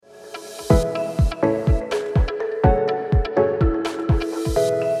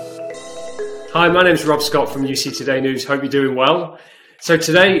Hi, my name is Rob Scott from UC Today News. Hope you're doing well. So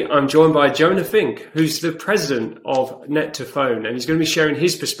today I'm joined by Jonah Fink, who's the president of Net2Phone, and he's going to be sharing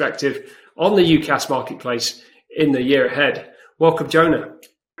his perspective on the UCaaS marketplace in the year ahead. Welcome, Jonah.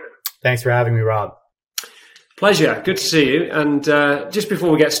 Thanks for having me, Rob. Pleasure. Good to see you. And just before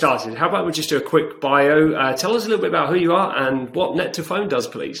we get started, how about we just do a quick bio? Tell us a little bit about who you are and what Net2Phone does,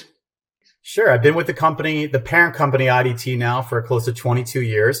 please. Sure. I've been with the company, the parent company IDT now for close to 22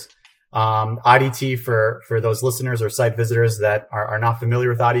 years. IDT, for those listeners or site visitors that are not familiar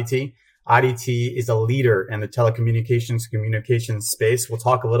with IDT, IDT is a leader in the communications space. We'll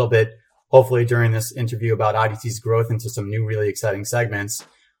talk a little bit, hopefully during this interview, about IDT's growth into some new, really exciting segments.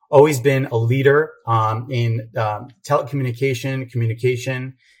 Always been a leader in telecommunication,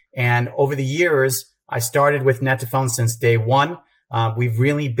 communication. And over the years, I started with Net2Phone since day one. We've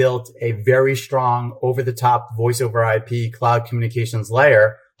really built a very strong over-the-top voice over IP cloud communications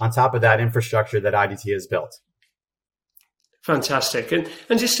layer on top of that infrastructure that IDT has built. Fantastic. And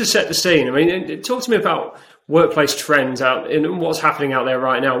just to set the scene, I mean, talk to me about workplace trends out and what's happening out there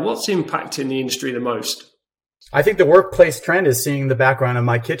right now. What's impacting the industry the most? I think the workplace trend is seeing the background of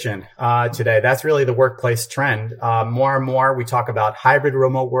my kitchen today. That's really the workplace trend. More and more, we talk about hybrid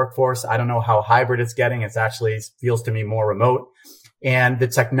remote workforce. I don't know how hybrid it's getting. It actually feels to me more remote. And the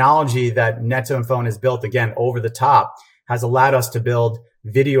technology that Net2Phone has built, again, over the top, has allowed us to build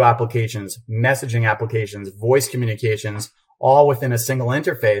video applications, messaging applications, voice communications, all within a single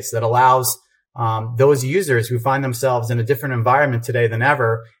interface that allows those users who find themselves in a different environment today than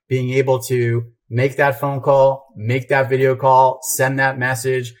ever, being able to make that phone call, make that video call, send that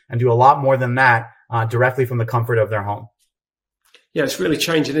message, and do a lot more than that directly from the comfort of their home. Yeah, it's really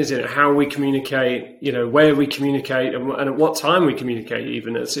changing, isn't it? How we communicate, where we communicate and at what time we communicate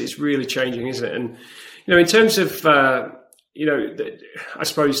even. It's really changing, isn't it? And, in terms of, I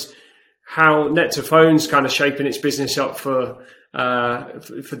suppose how Net2Phone's kind of shaping its business up for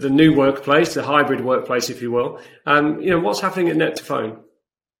the new workplace, the hybrid workplace, if you will. What's happening at Net2Phone?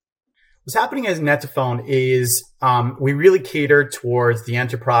 What's happening at Net2Phone is we really cater towards the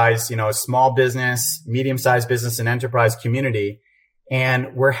enterprise, small business, medium-sized business, and enterprise community.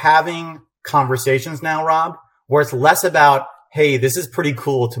 And we're having conversations now, Rob, where it's less about, hey, this is pretty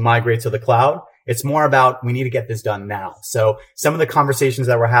cool to migrate to the cloud. It's more about, we need to get this done now. So some of the conversations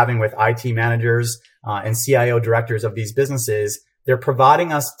that we're having with IT managers and CIO directors of these businesses, they're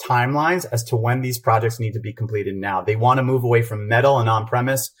providing us timelines as to when these projects need to be completed now. They want to move away from metal and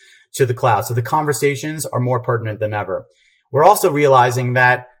on-premise to the cloud. So the conversations are more pertinent than ever. We're also realizing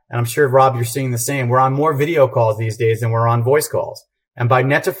that, and I'm sure, Rob, you're seeing the same, we're on more video calls these days than we're on voice calls. And by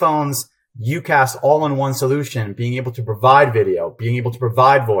Net2Phone's UCaaS all-in-one solution, being able to provide video, being able to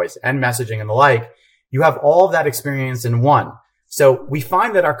provide voice and messaging and the like, you have all of that experience in one. So we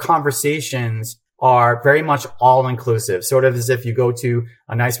find that our conversations are very much all-inclusive, sort of as if you go to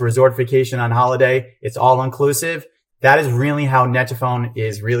a nice resort vacation on holiday, it's all-inclusive. That is really how Net2Phone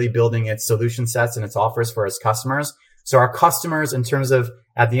is really building its solution sets and its offers for its customers. So our customers, in terms of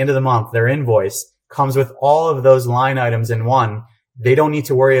at the end of the month, their invoice comes with all of those line items in one. They don't need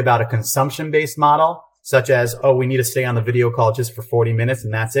to worry about a consumption-based model, such as, we need to stay on the video call just for 40 minutes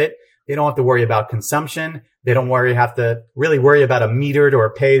and that's it. They don't have to worry about consumption. They don't have to really worry about a metered or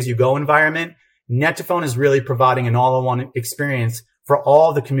a pay-as-you-go environment. Net2Phone is really providing an all-in-one experience for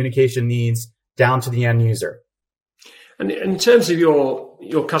all the communication needs down to the end user. And in terms of your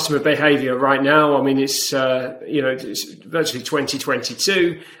customer behavior right now, I mean, it's virtually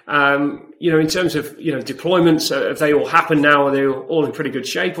 2022. In terms of, deployments, have they all happened now? Are they all in pretty good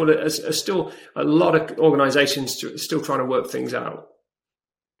shape? Or are still a lot of organizations still trying to work things out?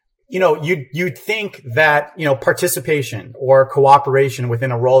 You'd think that, participation or cooperation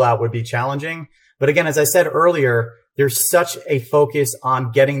within a rollout would be challenging. But again, as I said earlier, there's such a focus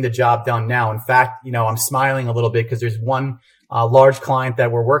on getting the job done now. In fact, I'm smiling a little bit because there's one large client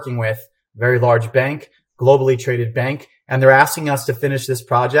that we're working with, very large bank, globally traded bank, and they're asking us to finish this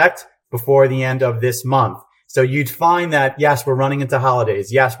project before the end of this month. So you'd find that, yes, we're running into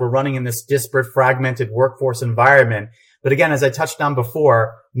holidays. Yes, we're running in this disparate, fragmented workforce environment. But again, as I touched on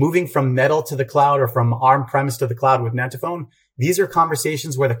before, moving from metal to the cloud or from on-premise to the cloud with Net2Phone, these are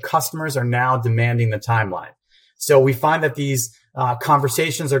conversations where the customers are now demanding the timeline. So we find that these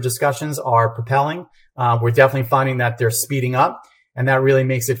conversations or discussions are propelling. We're definitely finding that they're speeding up, and that really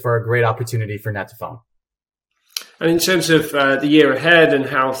makes it for a great opportunity for Net2Phone. And in terms of the year ahead and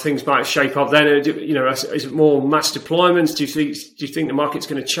how things might shape up, then is it more mass deployments? Do you think the market's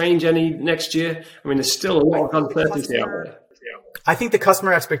going to change any next year? I mean, there's still a lot of uncertainty out there. I think the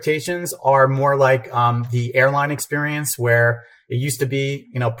customer expectations are more like the airline experience, where It used to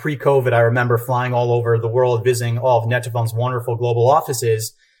be, pre-COVID, I remember flying all over the world, visiting all of net2phone's wonderful global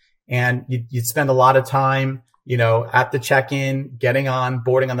offices. And you'd spend a lot of time, at the check-in, getting on,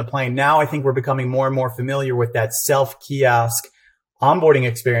 boarding on the plane. Now I think we're becoming more and more familiar with that self-kiosk onboarding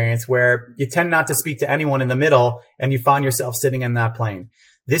experience where you tend not to speak to anyone in the middle and you find yourself sitting in that plane.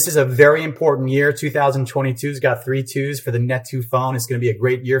 This is a very important year. 2022's got 3 2s for the net2phone. It's going to be a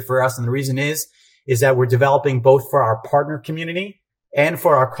great year for us. And the reason is that we're developing both for our partner community and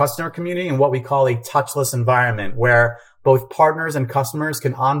for our customer community in what we call a touchless environment, where both partners and customers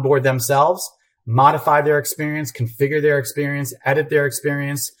can onboard themselves, modify their experience, configure their experience, edit their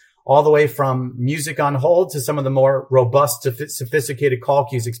experience, all the way from music on hold to some of the more robust, sophisticated call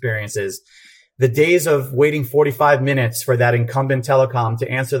queues experiences. The days of waiting 45 minutes for that incumbent telecom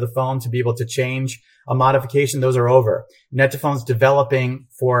to answer the phone to be able to change a modification, those are over. net2phone's developing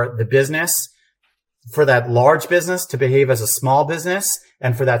for the business, for that large business to behave as a small business,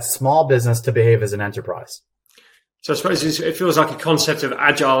 and for that small business to behave as an enterprise. So I suppose it feels like a concept of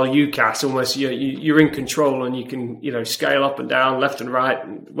agile UCaaS. Almost you're in control and you can scale up and down, left and right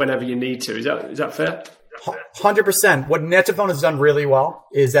whenever you need to. Is that fair? 100%. What net2phone has done really well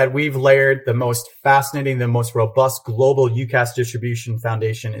is that we've layered the most fascinating, the most robust global UCaaS distribution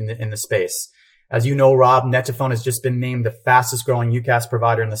foundation in the space. As you know, Rob, net2phone has just been named the fastest growing UCaaS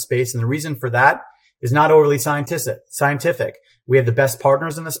provider in the space. And the reason for that is not overly scientific. We have the best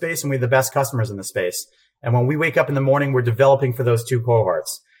partners in the space and we have the best customers in the space. And when we wake up in the morning, we're developing for those 2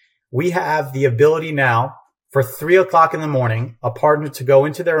 cohorts. We have the ability now for 3:00 in the morning, a partner to go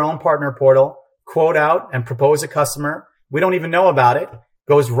into their own partner portal, quote out and propose a customer. We don't even know about it.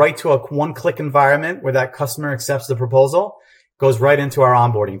 Goes right to a one-click environment where that customer accepts the proposal, goes right into our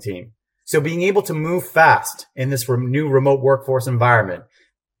onboarding team. So being able to move fast in this new remote workforce environment,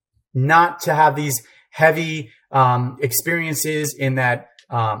 not to have these heavy experiences in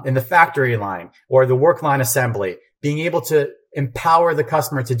the factory line or the work line assembly, being able to empower the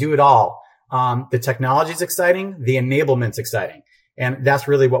customer to do it all. The technology is exciting. The enablement's exciting. And that's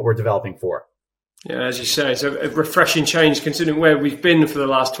really what we're developing for. Yeah, as you say, it's a refreshing change considering where we've been for the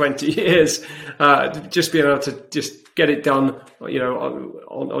last 20 years. Just being able to just get it done,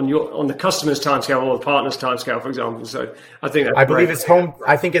 on the customer's timescale or the partner's timescale, for example. So I think that's believe it's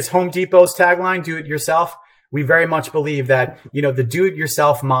Home Depot's tagline, do it yourself. We very much believe that, the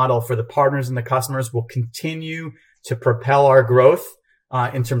do-it-yourself model for the partners and the customers will continue to propel our growth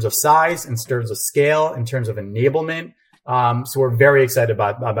in terms of size, in terms of scale, in terms of enablement. So we're very excited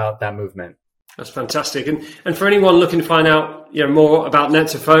about that movement. That's fantastic. And for anyone looking to find out more about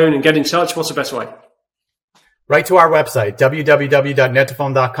net2phone and get in touch, what's the best way? Right to our website,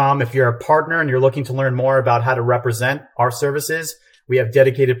 www.net2phone.com. If you're a partner and you're looking to learn more about how to represent our services, we have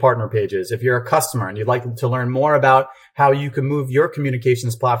dedicated partner pages. If you're a customer and you'd like to learn more about how you can move your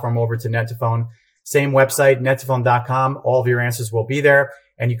communications platform over to net2phone, same website, net2phone.com. All of your answers will be there.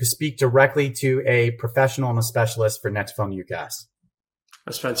 And you can speak directly to a professional and a specialist for net2phone UCaaS.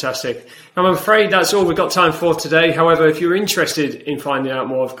 That's fantastic. I'm afraid that's all we've got time for today. However, if you're interested in finding out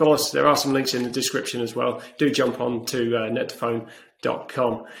more, of course, there are some links in the description as well. Do jump on to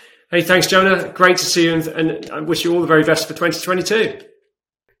net2phone.com. Hey, thanks, Jonah. Great to see you, and I wish you all the very best for 2022.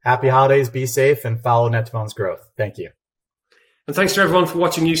 Happy holidays, be safe, and follow net2phone's growth. Thank you. And thanks to everyone for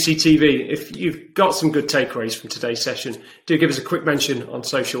watching UCTV. If you've got some good takeaways from today's session, do give us a quick mention on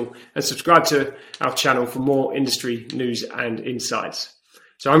social and subscribe to our channel for more industry news and insights.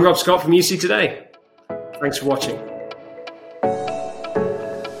 So I'm Rob Scott from UC Today. Thanks for watching.